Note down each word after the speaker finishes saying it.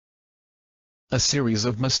a series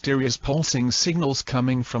of mysterious pulsing signals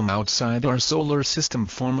coming from outside our solar system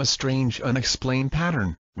form a strange unexplained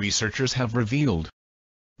pattern, researchers have revealed.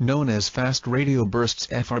 Known as fast radio bursts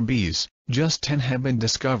FRBs, just 10 have been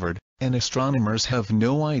discovered, and astronomers have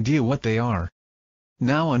no idea what they are.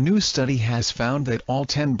 Now a new study has found that all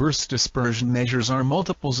 10 burst dispersion measures are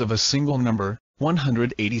multiples of a single number,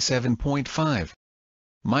 187.5.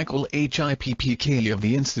 Michael Hippk of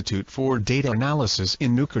the Institute for Data Analysis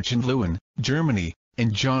in Neunkirchen, Germany,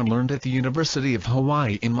 and John Learned at the University of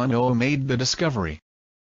Hawaii in Manoa made the discovery.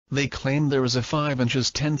 They claim there is a 5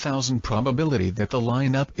 inches 10,000 probability that the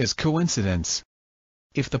lineup is coincidence.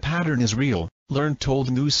 If the pattern is real, Learned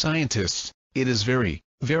told New Scientists, it is very,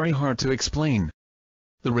 very hard to explain.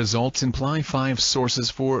 The results imply 5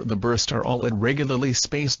 sources for the burst are all at regularly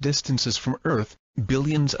spaced distances from Earth,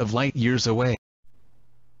 billions of light-years away.